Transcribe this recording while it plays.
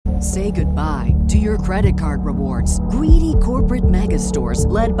Say goodbye to your credit card rewards. Greedy corporate mega stores,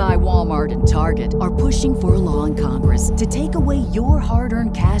 led by Walmart and Target, are pushing for a law in Congress to take away your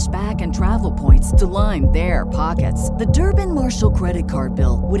hard-earned cash back and travel points to line their pockets. The Durbin-Marshall credit card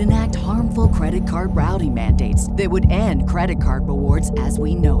bill would enact harmful credit card routing mandates that would end credit card rewards as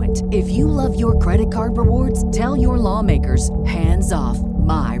we know it. If you love your credit card rewards, tell your lawmakers, hands off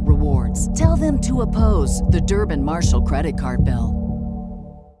my rewards. Tell them to oppose the Durbin-Marshall credit card bill.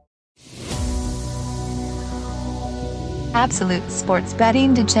 Absolute sports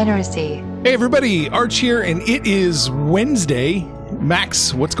betting degeneracy. Hey everybody, Arch here, and it is Wednesday.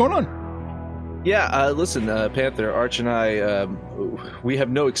 Max, what's going on? Yeah, listen, Panther, Arch and I, we have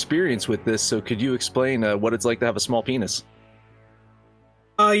no experience with this, so could you explain what it's like to have a small penis?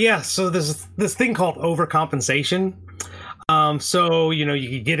 So there's this thing called overcompensation. So, you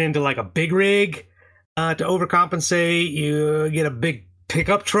could get into like a big rig to overcompensate. You get a big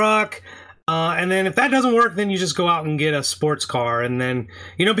pickup truck. And then if that doesn't work, then you just go out and get a sports car. And then,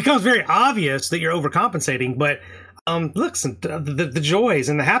 it becomes very obvious that you're overcompensating. But listen, the joys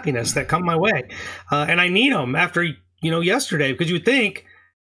and the happiness that come my way. And I need them after, yesterday, because you would think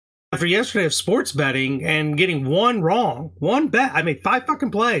after yesterday of sports betting and getting one bet, I made 5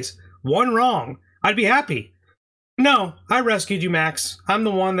 fucking plays, one wrong, I'd be happy. No, I rescued you, Max. I'm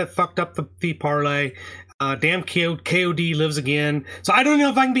the one that fucked up the parlay. Damn KOD lives again. So I don't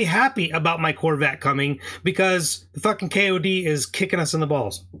know if I can be happy about my Corvette coming because the fucking KOD is kicking us in the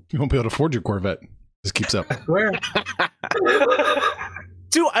balls. You won't be able to afford your Corvette. This keeps up. Where?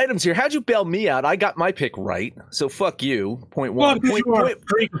 2 items here. How'd you bail me out? I got my pick right, so fuck you. Point one.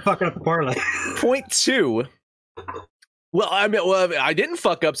 Fucking up the parlay. Point 2. Well, I didn't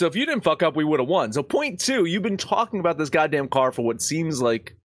fuck up, so if you didn't fuck up, we would have won. So point 2, you've been talking about this goddamn car for what seems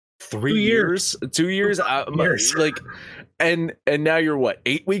like 3 years. 2 years? And now you're what,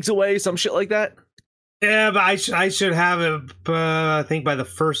 8 weeks away? Some shit like that? Yeah, but I should have it, I think, by the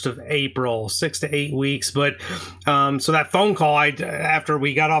 1st of April, 6 to 8 weeks. But so that phone call after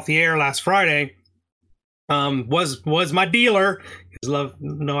we got off the air last Friday was my dealer. I love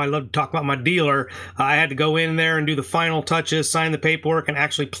to talk about my dealer. I had to go in there and do the final touches, sign the paperwork, and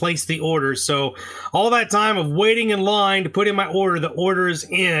actually place the order. So all that time of waiting in line to put in my order, the order is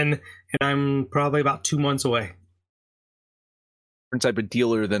in, and I'm probably about 2 months away. Different type of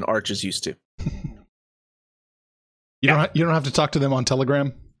dealer than Arch is used to. You don't have to talk to them on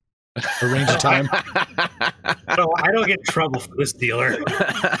Telegram. Arrange a time. I don't get in trouble for this dealer.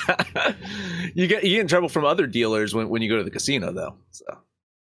 You get in trouble from other dealers when you go to the casino, though. So.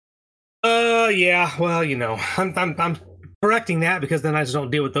 Yeah. Well, I'm correcting that because then I just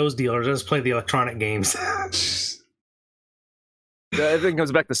don't deal with those dealers. I just play the electronic games. Everything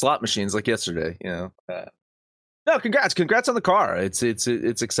comes back to slot machines like yesterday. No, congrats on the car. It's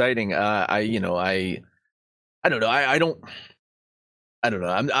exciting. I don't know. I don't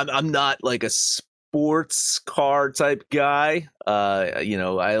know. I'm not like a sports car type guy.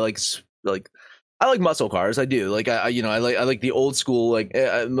 I like muscle cars. I do. I like the old school.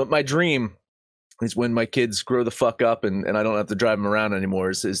 My dream is when my kids grow the fuck up and I don't have to drive them around anymore.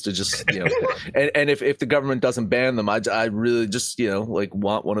 Is to just and if the government doesn't ban them, I really just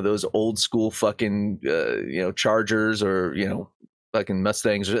want one of those old school fucking Chargers or fucking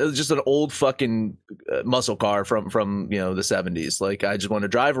Mustangs. It's just an old fucking muscle car from the 70s. Like, I just want to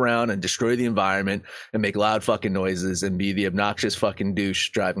drive around and destroy the environment and make loud fucking noises and be the obnoxious fucking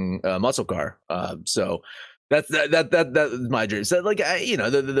douche driving a muscle car. So that's my dream. So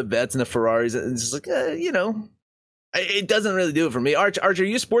the Vets and the Ferraris, it's just like it doesn't really do it for me. Arch, are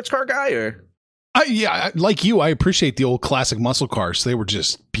you a sports car guy or? Like you, I appreciate the old classic muscle cars. They were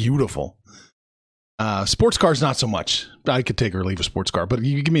just beautiful. Sports cars, not so much. I could take or leave a sports car, but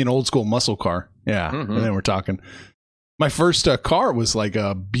you give me an old school muscle car. Yeah. Mm-hmm. And then we're talking. My first car was like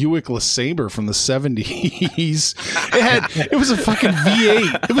a Buick LeSabre from the 70s. It was a fucking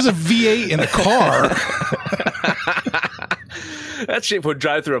V8. It was a V8 in a car. That shit would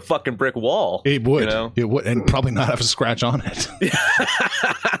drive through a fucking brick wall. It would. It would, and probably not have a scratch on it.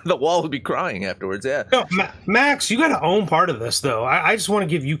 The wall would be crying afterwards. Yeah. No, Max, you got to own part of this, though. I just want to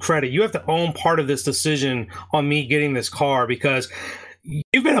give you credit. You have to own part of this decision on me getting this car because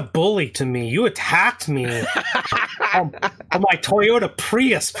you've been a bully to me. You attacked me on my Toyota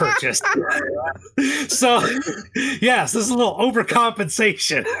Prius purchase. So, yes, this is a little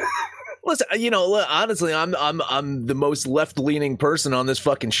overcompensation. Listen, honestly, I'm the most left-leaning person on this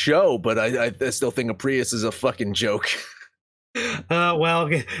fucking show, but I still think a Prius is a fucking joke. Well,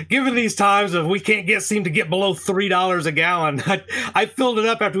 given these times of we can't seem to get below $3 a gallon, I filled it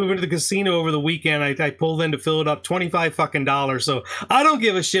up after we went to the casino over the weekend. I pulled in to fill it up $25 fucking dollars. So I don't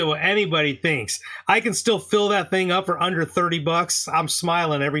give a shit what anybody thinks. I can still fill that thing up for under $30. I'm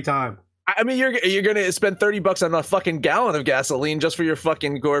smiling every time. I mean, you're gonna spend $30 on a fucking gallon of gasoline just for your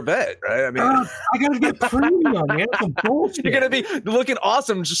fucking Corvette, right? I mean, I gotta get premium, man. Some bullshit. You're gonna be looking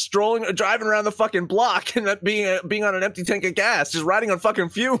awesome, just driving around the fucking block, and that being on an empty tank of gas, just riding on fucking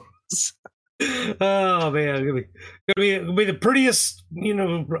fumes. Oh man, gonna be the prettiest,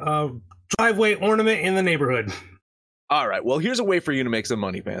 driveway ornament in the neighborhood. All right, well, here's a way for you to make some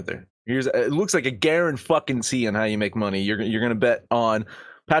money, Panther. It looks like a guarantee on how you make money. You're gonna bet on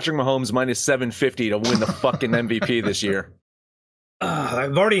Patrick Mahomes minus 750 to win the fucking MVP this year.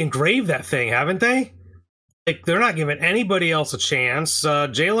 I've already engraved that thing, haven't they? Like, they're not giving anybody else a chance.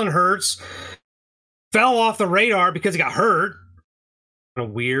 Jalen Hurts fell off the radar because he got hurt. Kind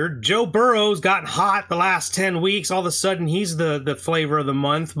of weird. Joe Burrow's gotten hot the last 10 weeks. All of a sudden, he's the flavor of the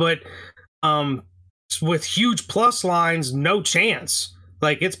month. But with huge plus lines, no chance.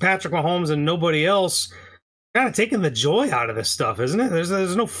 Like, it's Patrick Mahomes and nobody else. Kind of taking the joy out of this stuff, isn't it?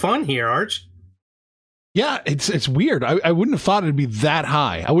 There's no fun here, Arch. Yeah, it's weird. I wouldn't have thought it'd be that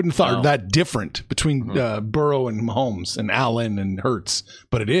high. I wouldn't have thought that different between Burrow and Mahomes and Allen and Hurts.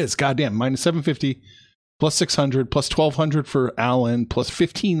 But it is. Goddamn, minus 750, plus 600, plus 1,200 for Allen, plus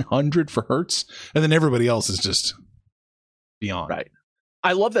 1,500 for Hurts. And then everybody else is just beyond. Right.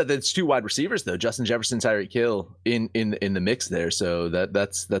 I love that it's two wide receivers, though. Justin Jefferson, Tyreek Hill in the mix there. So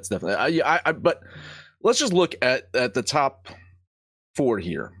that's definitely... But let's just look at the top four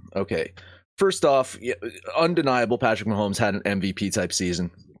here. Okay. First off, undeniable, Patrick Mahomes had an MVP type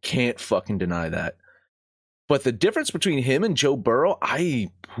season. Can't fucking deny that. But the difference between him and Joe Burrow, I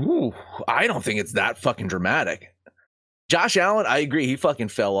don't think it's that fucking dramatic. Josh Allen, I agree, he fucking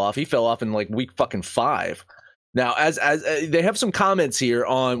fell off. He fell off in like week fucking 5. Now, as they have some comments here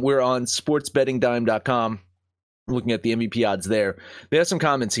we're on sportsbettingdime.com. Looking at the MVP odds there. They have some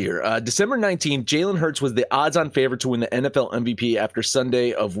comments here. December 19th, Jalen Hurts was the odds-on favorite to win the NFL MVP after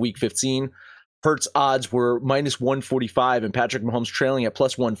Sunday of Week 15. Hurts odds were minus 145 and Patrick Mahomes trailing at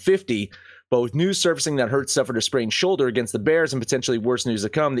plus 150. But with news surfacing that Hurts suffered a sprained shoulder against the Bears and potentially worse news to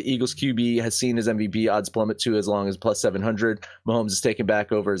come, the Eagles QB has seen his MVP odds plummet to as long as plus 700. Mahomes is taken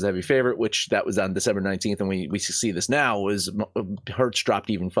back over as a heavy favorite, which that was on December 19th, and we see this now, was Hurts dropped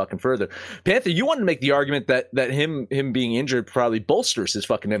even fucking further. Panther, you wanted to make the argument that him being injured probably bolsters his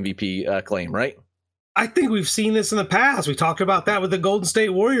fucking MVP claim, right? I think we've seen this in the past. We talked about that with the Golden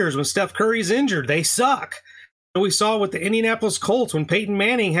State Warriors when Steph Curry's injured. They suck. We saw with the Indianapolis Colts when Peyton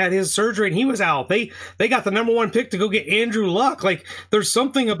Manning had his surgery and he was out. They got the number 1 pick to go get Andrew Luck. Like, there's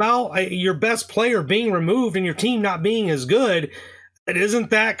something about your best player being removed and your team not being as good. Isn't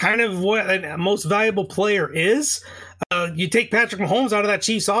that kind of what a most valuable player is? You take Patrick Mahomes out of that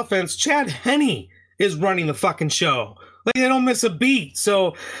Chiefs offense, Chad Henne is running the fucking show. Like, they don't miss a beat.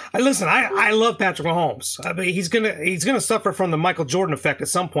 So, listen, I love Patrick Mahomes. I mean, he's gonna suffer from the Michael Jordan effect at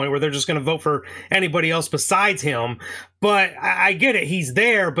some point where they're just gonna vote for anybody else besides him. But I get it, he's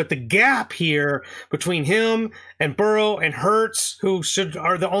there. But the gap here between him and Burrow and Hurts, who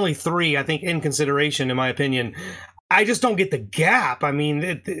are the only 3 I think in consideration, in my opinion, I just don't get the gap. I mean,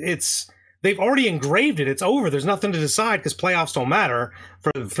 it's. They've already engraved it. It's over. There's nothing to decide because playoffs don't matter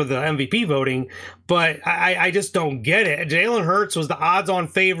for the MVP voting. But I just don't get it. Jalen Hurts was the odds-on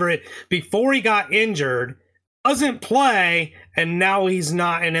favorite before he got injured, doesn't play, and now he's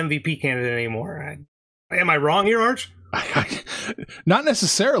not an MVP candidate anymore. Am I wrong here, Arch? Not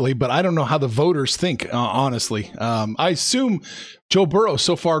necessarily, but I don't know how the voters think, honestly. I assume Joe Burrow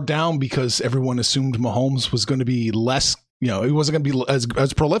so far down because everyone assumed Mahomes was going to be less. He wasn't going to be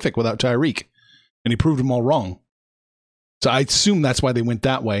as prolific without Tyreek, and he proved them all wrong. So I assume that's why they went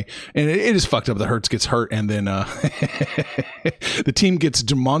that way. And it is fucked up that Hurts gets hurt, and then the team gets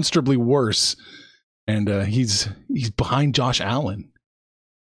demonstrably worse, and he's behind Josh Allen.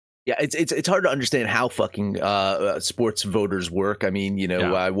 Yeah, it's hard to understand how fucking sports voters work. I mean,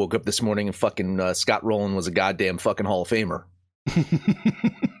 I woke up this morning and fucking Scott Rowland was a goddamn fucking Hall of Famer.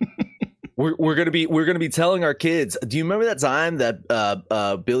 We're gonna be telling our kids. Do you remember that time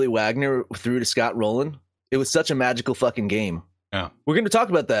that Billy Wagner threw to Scott Rowland? It was such a magical fucking game. Yeah, we're gonna talk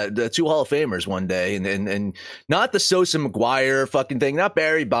about that, the 2 Hall of Famers one day, and not the Sosa McGuire fucking thing, not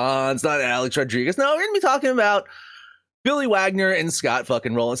Barry Bonds, not Alex Rodriguez. No, we're gonna be talking about Billy Wagner and Scott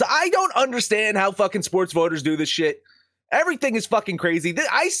fucking Rowland. So I don't understand how fucking sports voters do this shit. Everything is fucking crazy.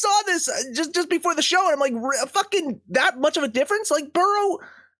 I saw this just before the show, and I'm like, fucking that much of a difference? Like Burrow.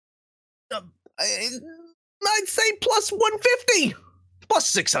 I'd say plus 150, plus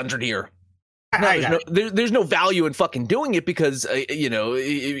 600 here. There's no value in fucking doing it because, I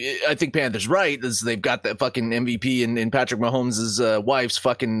think Panther's right. They've got that fucking MVP in Patrick Mahomes' wife's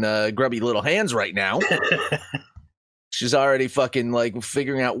fucking grubby little hands right now. She's already fucking like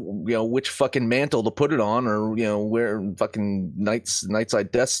figuring out, which fucking mantle to put it on, or, where fucking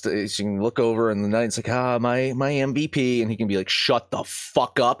nightside desk she can look over and the knight's like, my MVP. And he can be like, shut the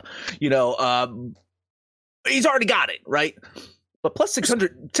fuck up. He's already got it, right? But plus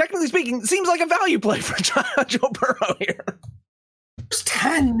 600, technically speaking, seems like a value play for Joe Burrow here. There's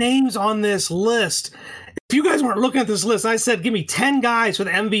 10 names on this list. If you guys weren't looking at this list, I said, give me 10 guys for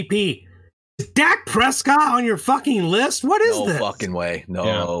the MVP. Is Dak Prescott on your fucking list? What is this? No fucking way.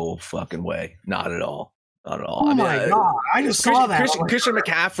 No fucking way. Not at all. Not at all. Oh my God. I just saw that. Christian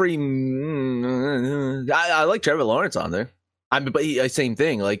McCaffrey. I like Trevor Lawrence on there. But same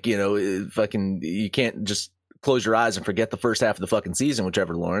thing. Like, fucking, you can't just close your eyes and forget the first half of the fucking season with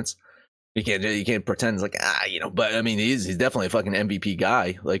Trevor Lawrence. You can't pretend it's like, but I mean, he's definitely a fucking MVP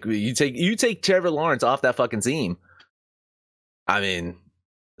guy. Like, you take Trevor Lawrence off that fucking team. I mean,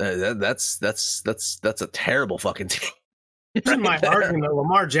 that's a terrible fucking team. This is my argument that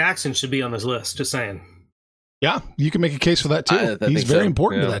Lamar Jackson should be on this list. Just saying. Yeah, you can make a case for that too. He's very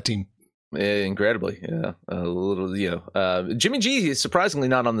important to that team. Yeah, incredibly, yeah. A little, Jimmy G is surprisingly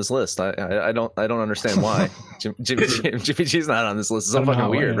not on this list. I don't understand why. Jimmy G's not on this list. It's so fucking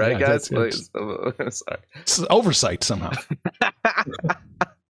weird, right, guys? Sorry, it's oversight somehow.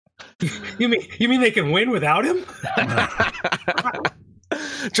 You mean they can win without him?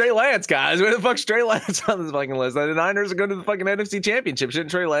 Trey Lance, guys, where the fuck's Trey Lance on this fucking list? The Niners are going to the fucking NFC Championship.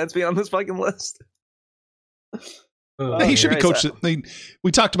 Shouldn't Trey Lance be on this fucking list? He should be coach.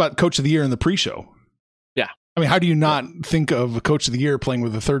 We talked about coach of the year in the pre-show. Yeah. I mean, how do you not think of a coach of the year playing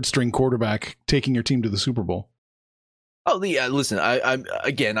with a third string quarterback, taking your team to the Super Bowl? Oh, yeah. Listen, I'm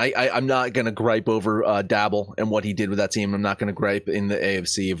not going to gripe over Dabble and what he did with that team. I'm not going to gripe in the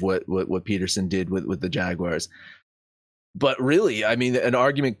AFC of what Peterson did with the Jaguars. But really, I mean, an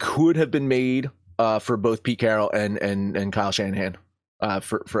argument could have been made for both Pete Carroll and Kyle Shanahan. I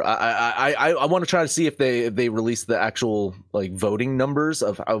want to try to see if they release the actual like voting numbers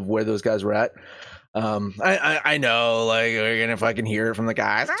of where those guys were at. I know, like, if I can hear it from the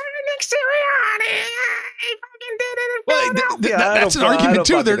guys, Nick Sirianni, he fucking did it. Well, that's an argument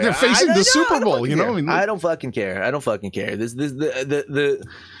too. They're facing the Super Bowl. I don't fucking care. I don't fucking care. This the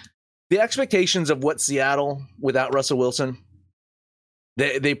expectations of what Seattle without Russell Wilson.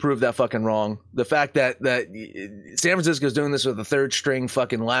 They proved that fucking wrong. The fact that San Francisco's doing this with the third string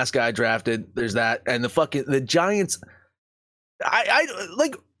fucking last guy drafted. There's that, and the Giants. I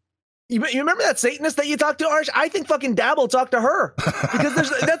like. You remember that Satanist that you talked to, Arch? I think fucking Dabble talked to her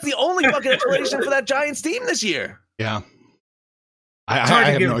because that's the only fucking explanation for that Giants team this year. Yeah,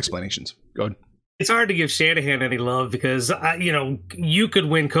 I have no explanations. Go ahead. It's hard to give Shanahan any love because, you could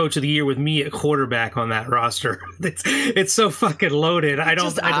win Coach of the Year with me at quarterback on that roster. It's so fucking loaded. I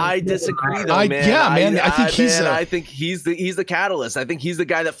disagree, though, man. Man. I think he's the catalyst. I think he's the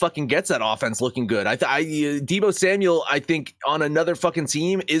guy that fucking gets that offense looking good. Deebo Samuel, I think on another fucking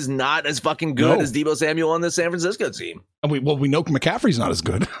team is not as fucking good as Deebo Samuel on the San Francisco team. We know McCaffrey's not as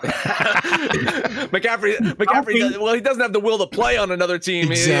good. McCaffrey. He doesn't have the will to play on another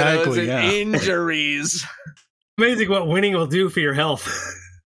team. Exactly. Injuries. Amazing what winning will do for your health.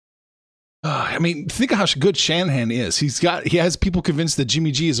 I mean, think of how good Shanahan is. He has people convinced that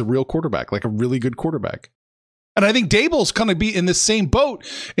Jimmy G is a real quarterback, like a really good quarterback. And I think Dable's going to be in the same boat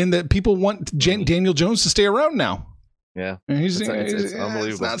in that people want Daniel Jones to stay around now. Yeah, it's unbelievable.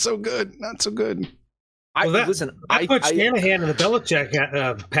 It's not so good. Not so good. I put Shanahan in the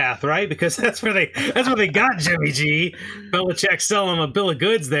Belichick path, right? Because that's where they got Jimmy G. Belichick selling him a bill of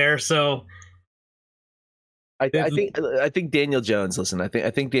goods there. So I think Daniel Jones. Listen, I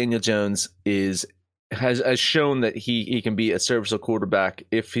think Daniel Jones has shown that he can be a serviceable quarterback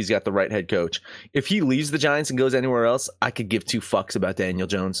if he's got the right head coach. If he leaves the Giants and goes anywhere else, I could give two fucks about Daniel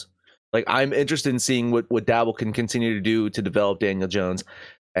Jones. Like, I'm interested in seeing what Dabble can continue to do to develop Daniel Jones.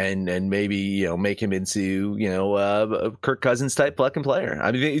 And maybe, make him into, a Kirk Cousins type fucking player.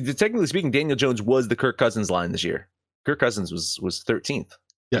 I mean, technically speaking, Daniel Jones was the Kirk Cousins line this year. Kirk Cousins was 13th.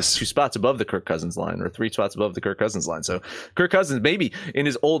 Yes. 2 spots above the Kirk Cousins line, or 3 spots above the Kirk Cousins line. So Kirk Cousins maybe in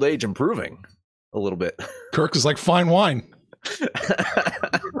his old age improving a little bit. Kirk is like fine wine.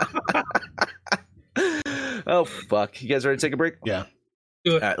 Oh, fuck. You guys ready to take a break? Yeah.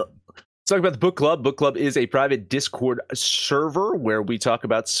 Do it. All right. Let's talk about the Book Club. Book Club is a private Discord server where we talk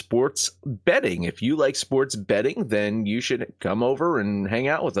about sports betting. If you like sports betting, then you should come over and hang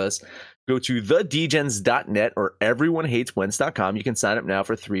out with us. Go to thedgens.net or everyonehateswentz.com. You can sign up now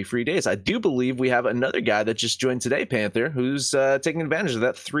for 3 free days. I do believe we have another guy that just joined today, Panther, who's taking advantage of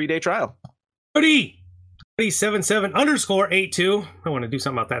that 3-day trial. Goody 77_82. I want to do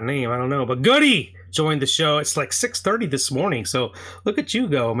something about that name. I don't know, but Goody joined the show. It's like 6:30 this morning. So look at you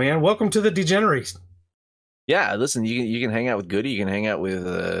go, man. Welcome to the Degenerates. Yeah, listen, you can hang out with Goody. You can hang out with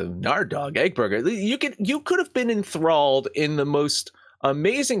Nard Dog, Eggburger. You could have been enthralled in the most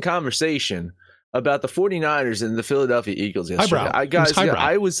amazing conversation about the 49ers and the Philadelphia Eagles yesterday.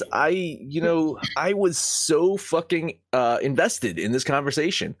 I was so fucking invested in this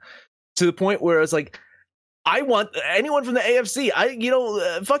conversation to the point where I was like, I want anyone from the AFC.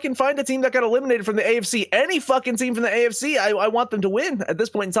 Fucking find a team that got eliminated from the AFC. Any fucking team from the AFC, I want them to win at this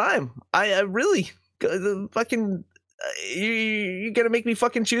point in time. I really fucking you're gonna make me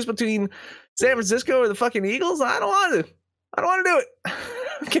fucking choose between San Francisco or the fucking Eagles? I don't want to do it.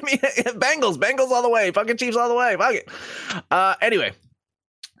 Give me Bengals all the way. Fucking Chiefs all the way. Fuck it. Anyway,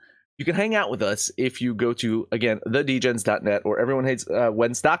 you can hang out with us if you go to, again, thedgens.net or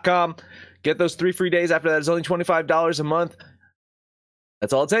everyonehateswentz.com. Get those 3 free days. After that, it's only $25 a month.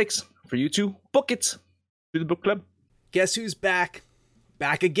 That's all it takes for you to book it through the book club. Guess who's back?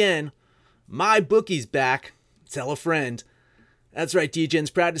 Back again. My bookie's back. Tell a friend. That's right,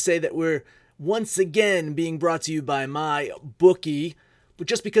 DGen's proud to say that we're once again being brought to you by My Bookie. But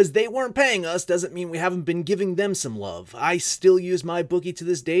just because they weren't paying us doesn't mean we haven't been giving them some love. I still use My Bookie to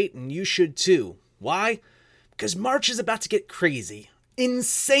this date, and you should too. Why? Because March is about to get crazy.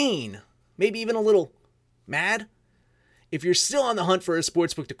 Insane. Maybe even a little mad. If you're still on the hunt for a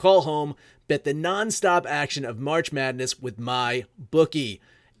sportsbook to call home, bet the non-stop action of March Madness with My Bookie.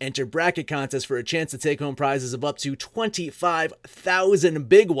 Enter bracket contests for a chance to take home prizes of up to 25,000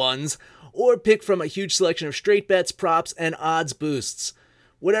 big ones, or pick from a huge selection of straight bets, props, and odds boosts.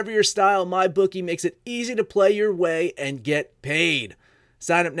 Whatever your style, MyBookie makes it easy to play your way and get paid.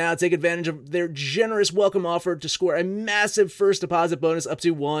 Sign up now, take advantage of their generous welcome offer to score a massive first deposit bonus up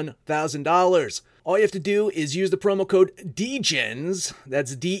to $1,000. All you have to do is use the promo code DGENS,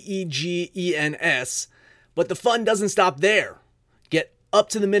 that's DEGENS, but the fun doesn't stop there. Get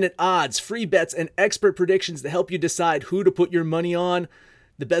up-to-the-minute odds, free bets, and expert predictions to help you decide who to put your money on.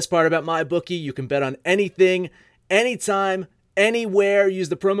 The best part about MyBookie, you can bet on anything, anytime, anywhere. Use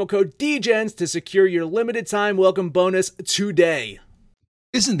the promo code DGENS to secure your limited time welcome bonus today.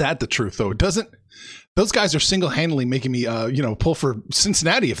 Isn't that the truth, though? Those guys are single-handedly making me, pull for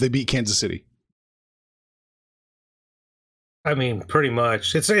Cincinnati if they beat Kansas City. I mean, pretty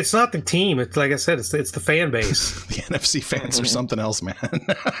much. It's not the team. It's like I said, it's the fan base. The NFC fans are something else, man.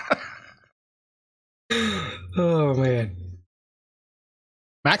 Oh man.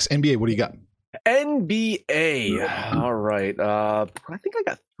 Max, NBA, what do you got? NBA. All right. I think I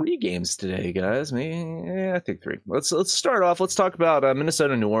got 3 games today, guys. I think 3. Let's start off. Let's talk about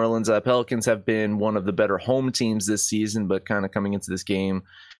Minnesota, New Orleans. Pelicans have been one of the better home teams this season, but kind of coming into this game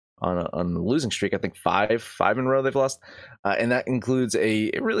on a losing streak. I think five in a row they've lost, and that includes a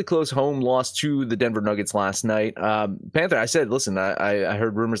really close home loss to the Denver Nuggets last night. Panther, I said, listen, I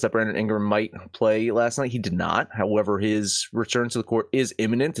heard rumors that Brandon Ingram might play last night. He did not. However, his return to the court is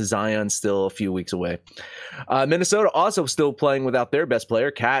imminent. Zion's still a few weeks away. Minnesota also still playing without their best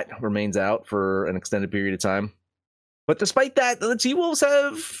player. Cat remains out for an extended period of time. But despite that, the T-Wolves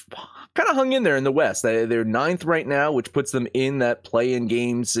have kind of hung in there in the West. They're 9th right now, which puts them in that play-in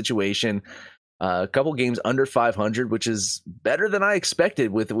game situation. A couple games under 500, which is better than I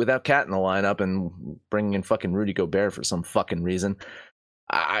expected without Cat in the lineup and bringing in fucking Rudy Gobert for some fucking reason.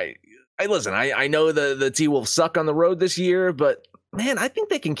 I listen, I know the T-Wolves suck on the road this year, but man, I think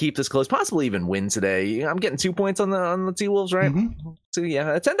they can keep this close, possibly even win today. I'm getting 2 points on the T-Wolves, right? Mm-hmm. So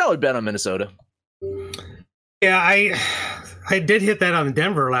yeah, a $10 bet on Minnesota. Yeah, I did hit that on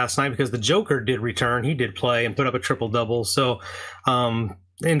Denver last night because the Joker did return. He did play and put up a triple-double. So it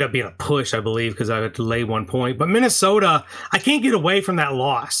ended up being a push, I believe, because I had to lay 1 point. But Minnesota, I can't get away from that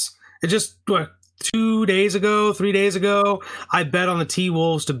loss. It just 3 days ago, I bet on the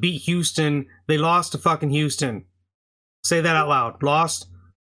T-Wolves to beat Houston. They lost to fucking Houston. Say that out loud. Lost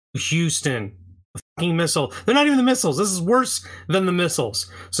to Houston. Fucking missile. They're not even the missiles. This is worse than the missiles.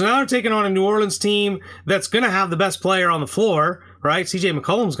 So now they're taking on a New Orleans team that's going to have the best player on the floor, right? CJ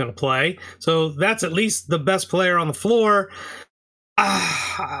McCollum's going to play. So that's at least the best player on the floor.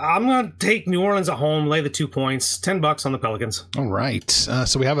 I'm going to take New Orleans at home, lay the 2 points, $10 on the Pelicans. All right.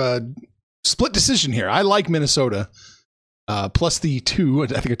 So we have a split decision here. I like Minnesota. plus the 2. I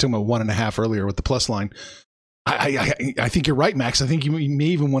think I took my 1.5 earlier with the plus line. I think you're right, Max. I think you may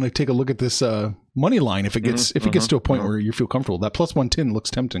even want to take a look at this money line if it gets to a point where you feel comfortable. That plus 110 looks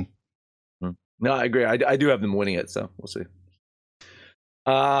tempting. No, I agree. I do have them winning it, so we'll see.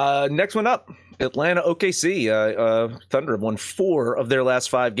 Next one up, Atlanta OKC. Thunder have won 4 of their last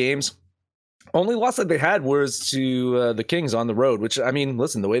 5 games. Only loss that they had was to the Kings on the road, which, I mean,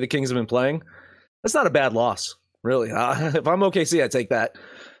 listen, the way the Kings have been playing, that's not a bad loss, really. If I'm OKC, I'd take that.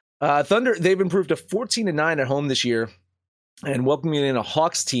 Thunder, they've improved to 14-9 at home this year and welcoming in a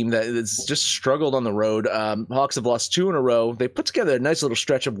Hawks team that has just struggled on the road. Hawks have lost 2 in a row. They put together a nice little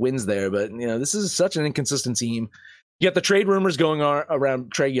stretch of wins there, but this is such an inconsistent team. You got the trade rumors going on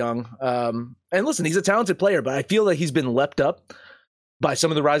around Trae Young. And listen, he's a talented player, but I feel that he's been leapt up by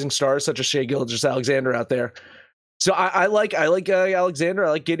some of the rising stars, such as Shai Gilgeous-Alexander out there. So I like Alexander. I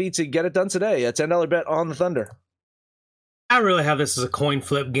like Giddey to get it done today. A $10 bet on the Thunder. I really have this as a coin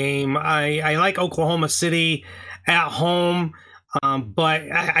flip game. I like Oklahoma City at home, but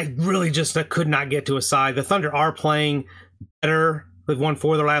I really just could not get to a side. The Thunder are playing better. They've won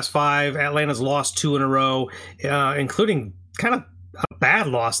 4 of their last 5. Atlanta's lost 2 in a row, including kind of a bad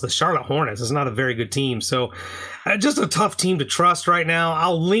loss. The Charlotte Hornets is not a very good team. So just a tough team to trust right now.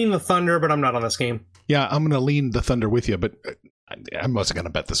 I'll lean the Thunder, but I'm not on this game. Yeah, I'm going to lean the Thunder with you, but I'm also going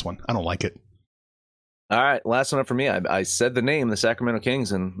to bet this one. I don't like it. All right, last one up for me. I said the name, the Sacramento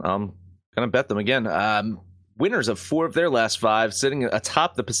Kings, and I'm going to bet them again. Winners of 4 of their last 5, sitting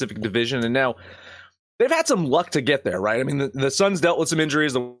atop the Pacific Division, and now they've had some luck to get there, right? I mean, the Suns dealt with some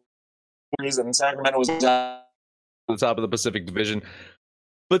injuries, and Sacramento was at the top of the Pacific Division.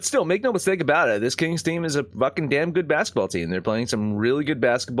 But still, make no mistake about it, this Kings team is a fucking damn good basketball team. They're playing some really good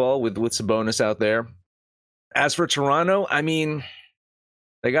basketball with Sabonis out there. As for Toronto, I mean,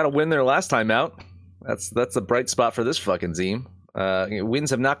 they got to win their last time out. That's a bright spot for this fucking team.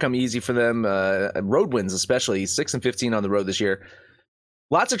 Wins have not come easy for them. Road wins, especially 6-15 on the road this year.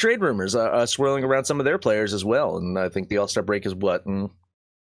 Lots of trade rumors swirling around some of their players as well. And I think the All-Star break is 3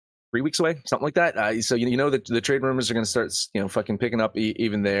 weeks away, something like that. So that the trade rumors are going to start, fucking picking up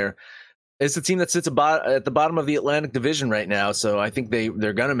even there. It's a team that sits at the bottom of the Atlantic Division right now. So I think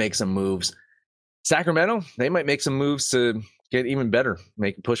they're going to make some moves. Sacramento, they might make some moves to get even better,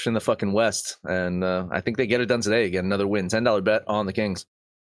 make a push in the fucking West. And I think they get it done today. Get another win. $10 bet on the Kings.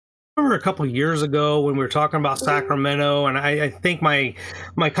 I remember a couple of years ago when we were talking about Sacramento, and I think my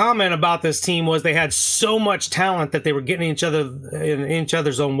comment about this team was they had so much talent that they were getting in each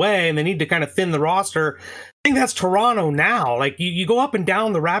other's own way, and they need to kind of thin the roster. I think that's Toronto now. Like, you go up and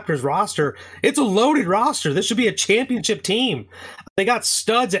down the Raptors roster, it's a loaded roster. This should be a championship team. They got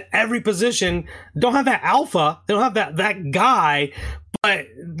studs at every position. Don't have that alpha. They don't have that guy, but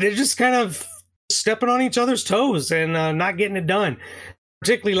they're just kind of stepping on each other's toes and not getting it done.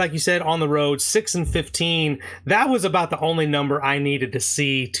 Particularly, like you said, on the road, 6-15. That was about the only number I needed to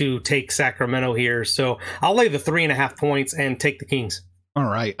see to take Sacramento here. So I'll lay the 3.5 points and take the Kings. All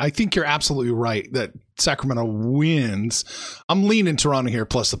right. I think you're absolutely right that Sacramento wins. I'm leaning Toronto here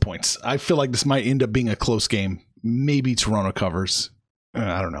plus the points. I feel like this might end up being a close game. Maybe Toronto covers.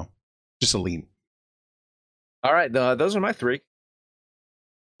 I don't know. Just a lean. All right. Those are my 3.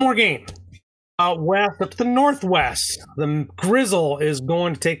 More game. Out west, up to the northwest, the Grizzle is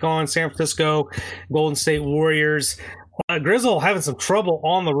going to take on San Francisco Golden State Warriors. Grizzle having some trouble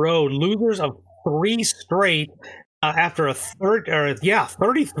on the road. Losers of 3 straight after a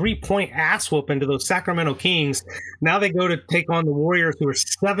 33-point ass whooping to those Sacramento Kings. Now they go to take on the Warriors, who are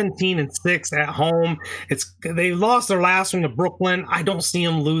 17-6 at home. They lost their last one to Brooklyn. I don't see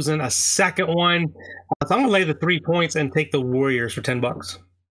them losing a second one. So I'm going to lay the 3 points and take the Warriors for $10.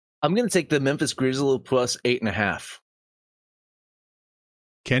 I'm going to take the Memphis Grizzlies plus 8.5.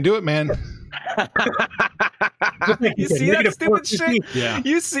 Can't do it, man. You see that stupid shit? Yeah.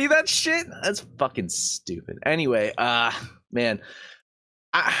 You see that shit? That's fucking stupid. Anyway, man,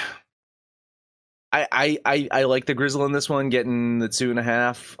 I like the Grizzlies in this one, getting the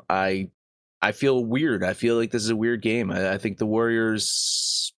 2.5. I feel weird. I feel like this is a weird game. I think the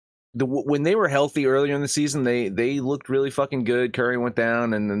Warriors, when they were healthy earlier in the season, they looked really fucking good. Curry went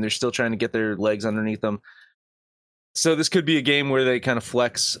down, and then they're still trying to get their legs underneath them. So this could be a game where they kind of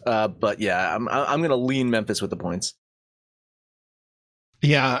flex. But yeah, I'm going to lean Memphis with the points.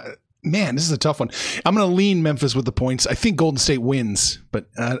 Yeah, man, this is a tough one. I'm going to lean Memphis with the points. I think Golden State wins, but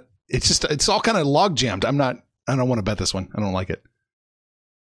it's all kind of log jammed. I don't want to bet this one. I don't like it.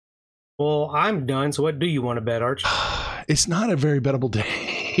 Well, I'm done. So what do you want to bet, Arch? It's not a very bettable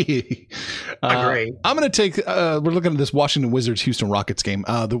day. Great. I'm going to take, we're looking at this Washington Wizards Houston Rockets game.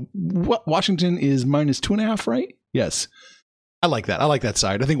 The Washington is minus 2.5, right? Yes. I like that. I like that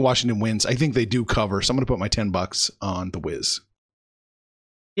side. I think Washington wins. I think they do cover. So I'm going to put my $10 on the Wiz.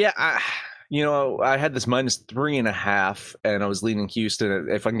 Yeah, I had this -3.5, and I was leaning Houston.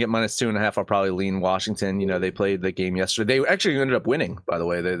 If I can get -2.5, I'll probably lean Washington. They played the game yesterday. They actually ended up winning, by the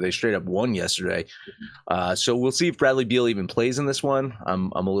way. They straight up won yesterday. So we'll see if Bradley Beal even plays in this one.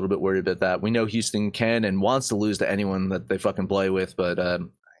 I'm a little bit worried about that. We know Houston can and wants to lose to anyone that they fucking play with, but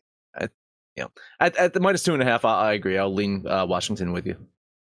at the -2.5, I agree. I'll lean Washington with you.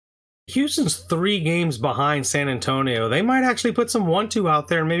 Houston's 3 games behind San Antonio. They might actually put some 1-2 out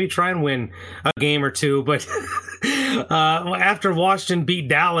there and maybe try and win a game or two. But after Washington beat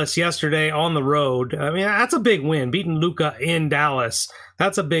Dallas yesterday on the road, I mean, that's a big win. Beating Luka in Dallas,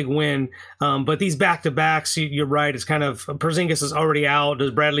 that's a big win. But these back-to-backs, you're right, it's kind of, Porzingis is already out.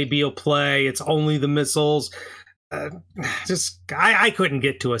 Does Bradley Beal play? It's only the missiles. I couldn't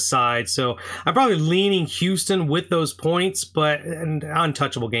get to a side, so I'm probably leaning Houston with those points, but an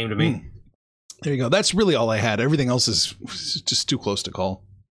untouchable game to me. There you go. That's really all I had. Everything else is just too close to call.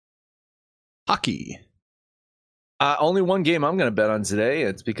 Hockey. Only one game I'm going to bet on today.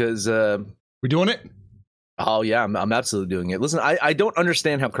 It's because we're doing it. Oh yeah, I'm absolutely doing it. Listen, I don't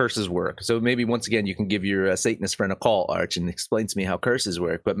understand how curses work, so maybe once again you can give your Satanist friend a call, Arch, and explain to me how curses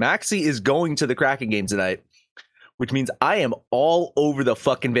work. But Maxey is going to the Kraken game tonight, which means I am all over the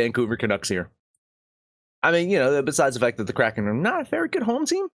fucking Vancouver Canucks here. I mean, besides the fact that the Kraken are not a very good home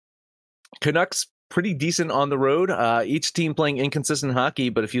team, Canucks pretty decent on the road. Each team playing inconsistent hockey,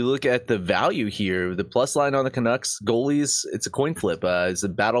 but if you look at the value here, the plus line on the Canucks, goalies, it's a coin flip. It's a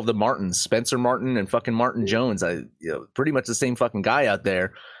battle of the Martins, Spencer Martin and fucking Martin Jones. Pretty much the same fucking guy out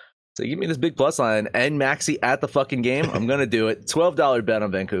there. So give me this big plus line and Maxey at the fucking game. I'm going to do it. $12 bet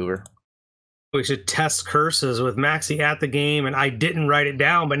on Vancouver. We should test curses with Maxey at the game, and I didn't write it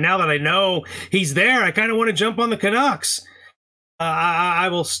down, but now that I know he's there, I kind of want to jump on the Canucks. I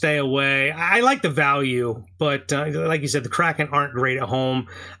will stay away. I like the value, but like you said, the Kraken aren't great at home.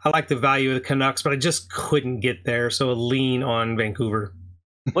 I like the value of the Canucks, but I just couldn't get there, so a lean on Vancouver.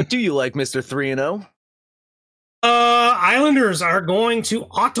 What do you like, Mr. 3-0? Islanders are going to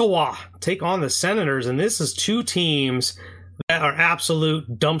Ottawa, take on the Senators, and this is 2 teams that are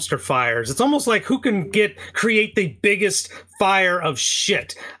absolute dumpster fires. It's almost like who can create the biggest fire of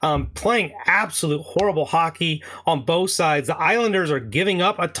shit. Playing absolute horrible hockey on both sides. The Islanders are giving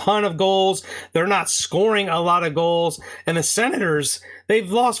up a ton of goals. They're not scoring a lot of goals. And the Senators,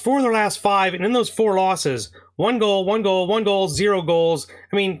 they've lost 4 of their last 5. And in those 4 losses, 1 goal, 0 goals.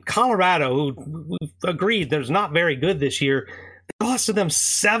 I mean, Colorado, who agreed there's not very good this year, they lost to them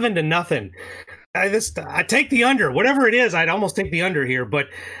 7-0. I take the under. Whatever it is, I'd almost take the under here. But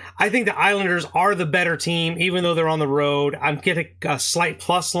I think the Islanders are the better team, even though they're on the road. I'm getting a slight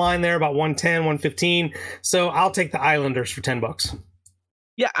plus line there, about 110, 115. So I'll take the Islanders for $10.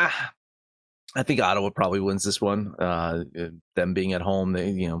 Yeah, I think Ottawa probably wins this one. Them being at home,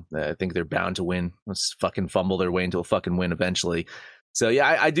 I think they're bound to win. Let's fucking fumble their way into a fucking win eventually. So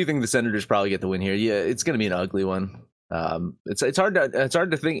yeah, I do think the Senators probably get the win here. Yeah, it's going to be an ugly one. It's hard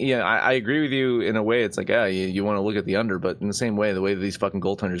to think. Yeah, I agree with you in a way. It's like, you want to look at the under, but in the same way, the way that these fucking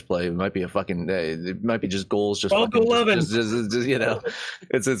goaltenders play, it might be it might be just goals, just 11.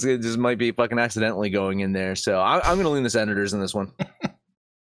 It just might be fucking accidentally going in there. So I'm going to lean the Senators in this one.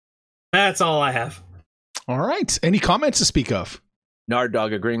 That's all I have. All right. Any comments to speak of? Nard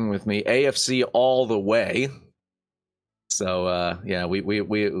Dog agreeing with me. AFC all the way. So yeah,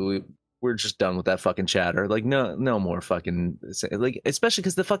 we're just done with that fucking chatter. Like, no more fucking, like, especially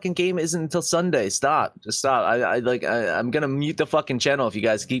because the fucking game isn't until Sunday. Stop. Just stop. I'm going to mute the fucking channel if you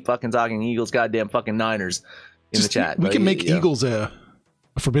guys keep fucking talking Eagles, goddamn fucking Niners in the chat. We can make Eagles a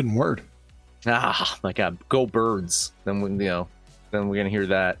forbidden word. My God. Go Birds. Then we're going to hear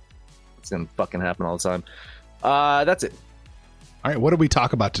that. It's going to fucking happen all the time. That's it. All right. What did we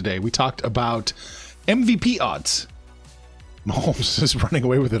talk about today? We talked about MVP odds. Mahomes is running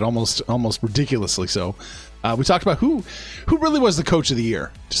away with it almost ridiculously so. We talked about who really was the coach of the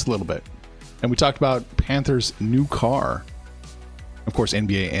year, just a little bit. And we talked about Panthers' new car. Of course,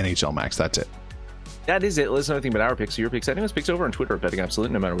 NBA, NHL Max. That's it. That is it. Listen to anything but our picks, your picks, anyone's picks over on Twitter at Betting Absolute.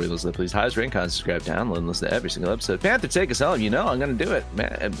 No matter where you listen, please highest rank, subscribe, download, and listen to every single episode. Panther, take us home. I'm going to do it.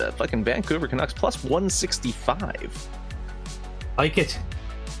 Man, fucking Vancouver Canucks plus 165. Like it.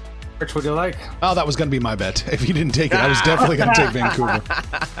 Which would you like? Oh, that was going to be my bet. If you didn't take it, I was definitely going to take Vancouver.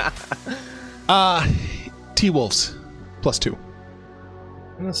 T-Wolves plus 2.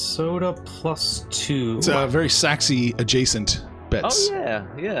 Minnesota plus 2. It's a very Saxy adjacent bets. Oh,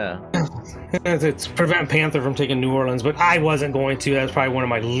 yeah. It's prevent Panther from taking New Orleans, but I wasn't going to. That's probably one of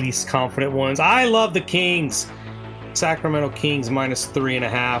my least confident ones. I love the Kings. Sacramento Kings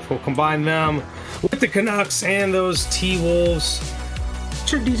 -3.5. We'll combine them with the Canucks and those T-Wolves.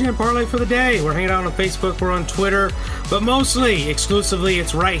 It's your DJ and Parlay for the day. We're hanging out on Facebook, we're on Twitter, but mostly, exclusively,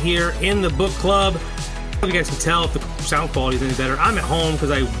 it's right here in the book club. You guys can tell if the sound quality is any better. I'm at home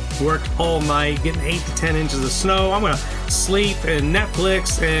because I worked all night getting 8 to 10 inches of snow. I'm going to sleep and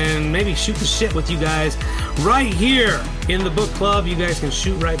Netflix and maybe shoot the shit with you guys right here in the book club. You guys can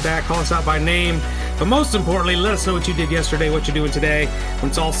shoot right back, call us out by name. But most importantly, let us know what you did yesterday, what you're doing today. When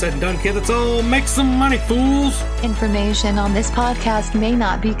it's all said and done, kid, let's all make some money, fools. Information on this podcast may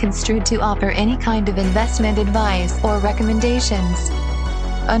not be construed to offer any kind of investment advice or recommendations.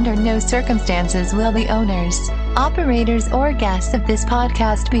 Under no circumstances will the owners, operators, or guests of this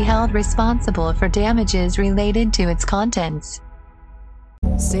podcast be held responsible for damages related to its contents.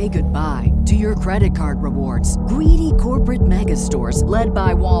 Say goodbye to your credit card rewards. Greedy corporate mega stores, led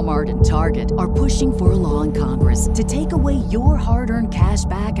by Walmart and Target, are pushing for a law in Congress to take away your hard-earned cash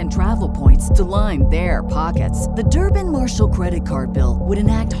back and travel points to line their pockets. The Durbin-Marshall credit card bill would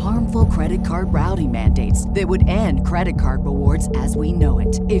enact harmful credit card routing mandates that would end credit card rewards as we know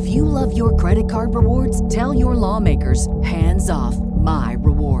it. If you love your credit card rewards, tell your lawmakers, hands off my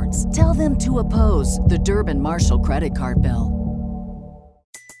rewards. Tell them to oppose the Durbin-Marshall credit card bill.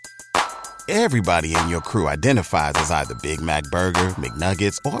 Everybody in your crew identifies as either Big Mac Burger,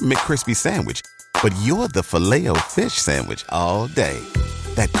 McNuggets, or McCrispy Sandwich. But you're the Filet-O-Fish Sandwich all day.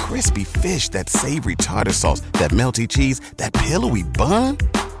 That crispy fish, that savory tartar sauce, that melty cheese, that pillowy bun.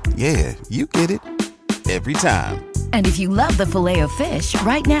 Yeah, you get it. Every time. And if you love the Filet-O-Fish,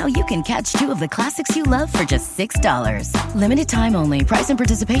 right now you can catch 2 of the classics you love for just $6. Limited time only. Price and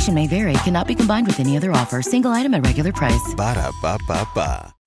participation may vary. Cannot be combined with any other offer. Single item at regular price. Ba-da-ba-ba-ba.